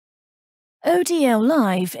ODL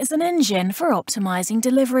Live is an engine for optimizing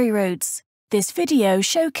delivery routes. This video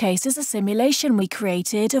showcases a simulation we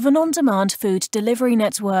created of an on-demand food delivery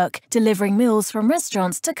network delivering meals from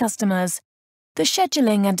restaurants to customers. The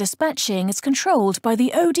scheduling and dispatching is controlled by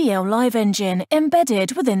the ODL Live engine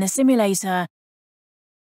embedded within the simulator.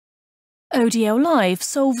 ODL Live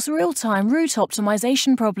solves real-time route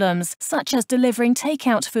optimization problems, such as delivering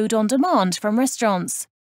takeout food on demand from restaurants.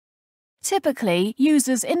 Typically,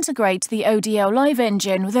 users integrate the ODL Live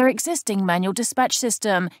engine with their existing manual dispatch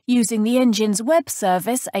system using the engine's web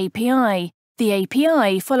service API. The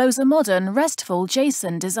API follows a modern RESTful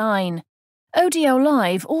JSON design. ODL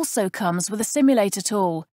Live also comes with a simulator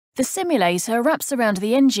tool. The simulator wraps around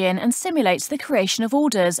the engine and simulates the creation of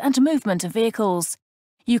orders and movement of vehicles.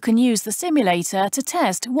 You can use the simulator to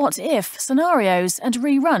test what-if scenarios and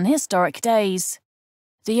rerun historic days.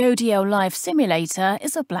 The ODL Live simulator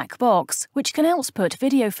is a black box, which can output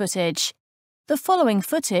video footage. The following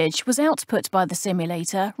footage was output by the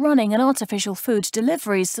simulator running an artificial food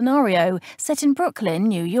deliveries scenario set in Brooklyn,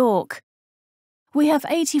 New York. We have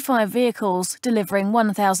 85 vehicles delivering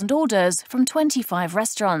 1,000 orders from 25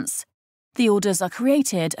 restaurants. The orders are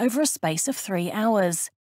created over a space of 3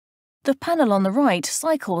 hours. The panel on the right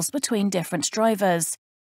cycles between different drivers.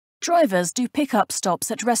 Drivers do pick-up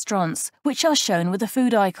stops at restaurants, which are shown with a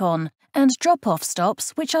food icon, and drop-off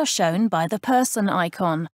stops, which are shown by the person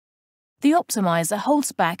icon. The optimizer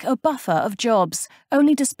holds back a buffer of jobs,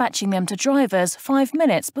 only dispatching them to drivers 5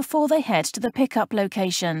 minutes before they head to the pickup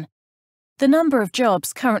location. The number of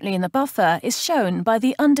jobs currently in the buffer is shown by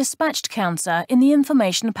the undispatched counter in the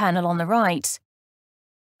information panel on the right.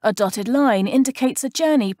 A dotted line indicates a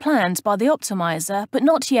journey planned by the optimizer but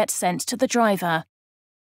not yet sent to the driver.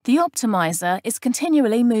 The optimizer is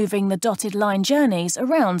continually moving the dotted line journeys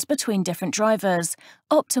around between different drivers,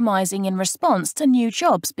 optimizing in response to new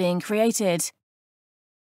jobs being created.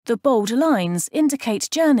 The bold lines indicate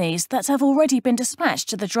journeys that have already been dispatched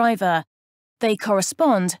to the driver. They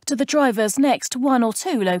correspond to the driver's next 1 or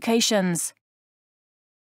 2 locations.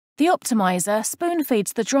 The optimizer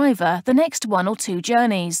spoon-feeds the driver the next 1 or 2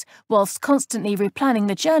 journeys, whilst constantly replanning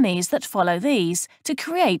the journeys that follow these to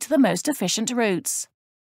create the most efficient routes.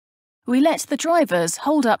 We let the drivers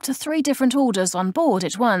hold up to 3 different orders on board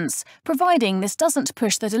at once, providing this doesn't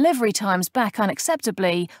push the delivery times back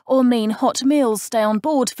unacceptably or mean hot meals stay on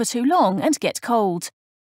board for too long and get cold.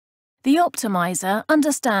 The optimizer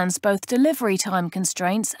understands both delivery time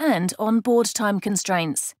constraints and on-board time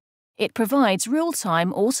constraints. It provides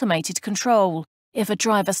real-time automated control. If a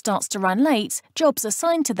driver starts to run late, jobs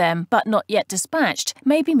assigned to them but not yet dispatched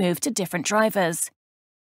may be moved to different drivers.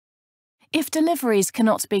 If deliveries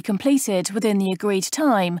cannot be completed within the agreed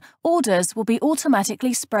time, orders will be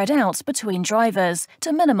automatically spread out between drivers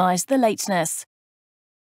to minimize the lateness.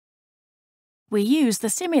 We use the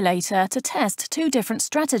simulator to test 2 different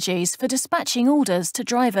strategies for dispatching orders to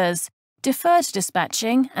drivers: deferred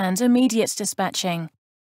dispatching and immediate dispatching.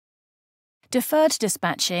 Deferred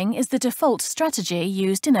dispatching is the default strategy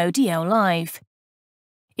used in ODL Live.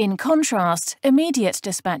 In contrast, immediate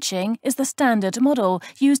dispatching is the standard model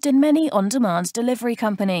used in many on-demand delivery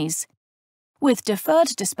companies. With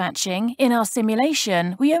deferred dispatching, in our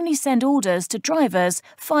simulation, we only send orders to drivers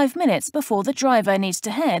 5 minutes before the driver needs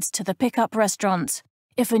to head to the pickup restaurant.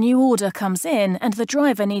 If a new order comes in and the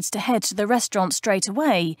driver needs to head to the restaurant straight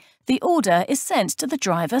away, the order is sent to the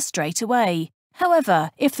driver straight away.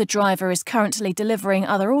 However, if the driver is currently delivering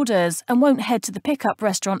other orders and won't head to the pickup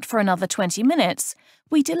restaurant for another 20 minutes,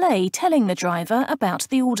 we delay telling the driver about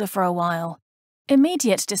the order for a while.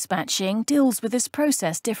 Immediate dispatching deals with this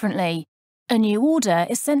process differently. A new order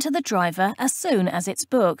is sent to the driver as soon as it's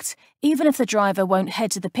booked, even if the driver won't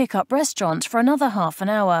head to the pickup restaurant for another half an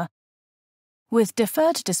hour. With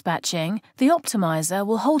deferred dispatching, the optimizer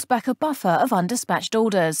will hold back a buffer of undispatched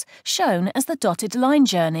orders, shown as the dotted line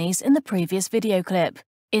journeys in the previous video clip.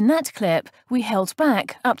 In that clip, we held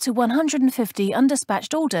back up to 150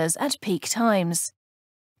 undispatched orders at peak times.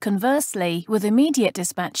 Conversely, with immediate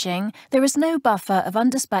dispatching, there is no buffer of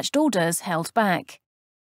undispatched orders held back.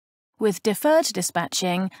 With deferred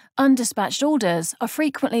dispatching, undispatched orders are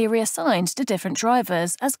frequently reassigned to different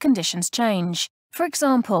drivers as conditions change. For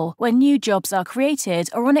example, when new jobs are created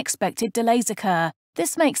or unexpected delays occur,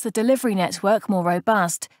 this makes the delivery network more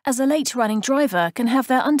robust, as a late-running driver can have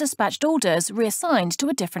their undispatched orders reassigned to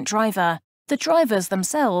a different driver. The drivers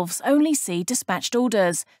themselves only see dispatched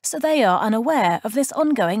orders, so they are unaware of this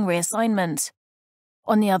ongoing reassignment.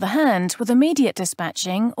 On the other hand, with immediate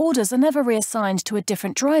dispatching, orders are never reassigned to a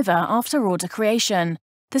different driver after order creation.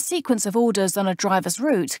 The sequence of orders on a driver's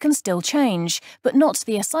route can still change, but not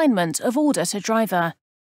the assignment of order to driver.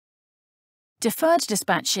 Deferred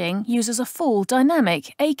dispatching uses a full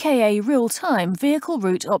dynamic, aka real-time vehicle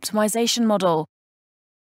route optimization model.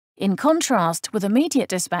 In contrast with immediate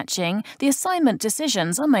dispatching, the assignment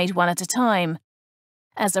decisions are made one at a time.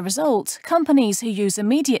 As a result, companies who use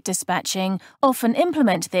immediate dispatching often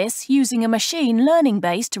implement this using a machine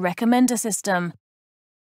learning-based recommender system.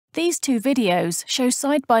 These two videos show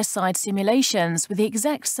side-by-side simulations with the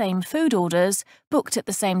exact same food orders, booked at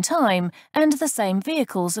the same time, and the same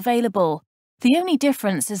vehicles available. The only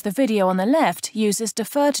difference is the video on the left uses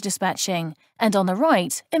deferred dispatching, and on the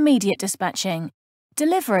right, immediate dispatching.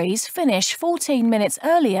 Deliveries finish 14 minutes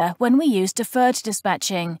earlier when we use deferred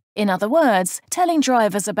dispatching. In other words, telling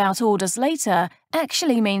drivers about orders later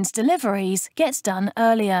actually means deliveries get done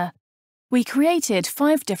earlier. We created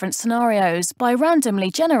 5 different scenarios by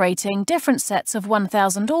randomly generating different sets of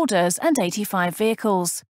 1,000 orders and 85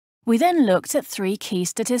 vehicles. We then looked at 3 key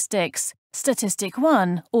statistics. Statistic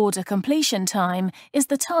 1, order completion time, is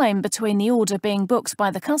the time between the order being booked by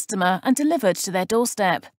the customer and delivered to their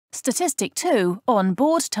doorstep. Statistic 2,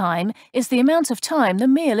 on-board time, is the amount of time the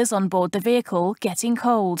meal is on board the vehicle getting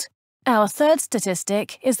cold. Our third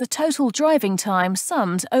statistic is the total driving time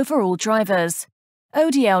summed over all drivers.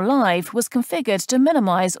 ODL Live was configured to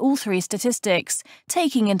minimize all 3 statistics,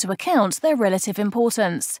 taking into account their relative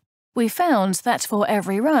importance. We found that for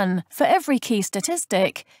every run, for every key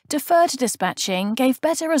statistic, deferred dispatching gave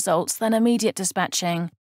better results than immediate dispatching.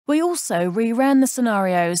 We also reran the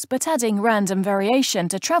scenarios, but adding random variation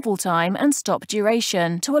to travel time and stop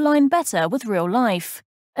duration to align better with real life.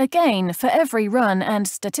 Again, for every run and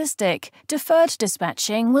statistic, deferred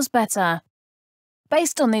dispatching was better.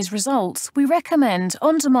 Based on these results, we recommend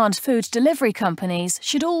on-demand food delivery companies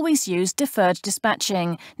should always use deferred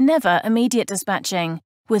dispatching, never immediate dispatching.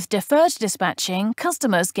 With deferred dispatching,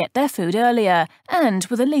 customers get their food earlier and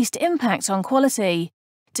with the least impact on quality.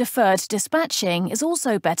 Deferred dispatching is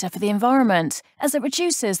also better for the environment, as it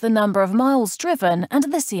reduces the number of miles driven and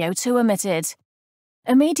the CO2 emitted.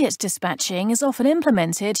 Immediate dispatching is often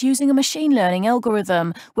implemented using a machine learning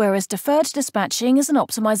algorithm, whereas deferred dispatching is an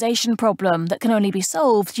optimization problem that can only be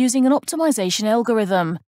solved using an optimization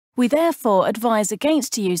algorithm. We therefore advise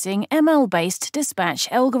against using ML-based dispatch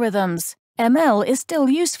algorithms. ML is still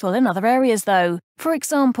useful in other areas though. For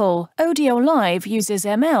example, ODL Live uses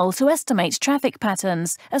ML to estimate traffic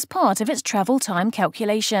patterns as part of its travel time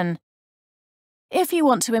calculation. If you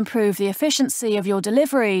want to improve the efficiency of your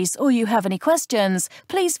deliveries or you have any questions,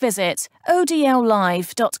 please visit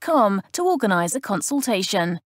odllive.com to organize a consultation.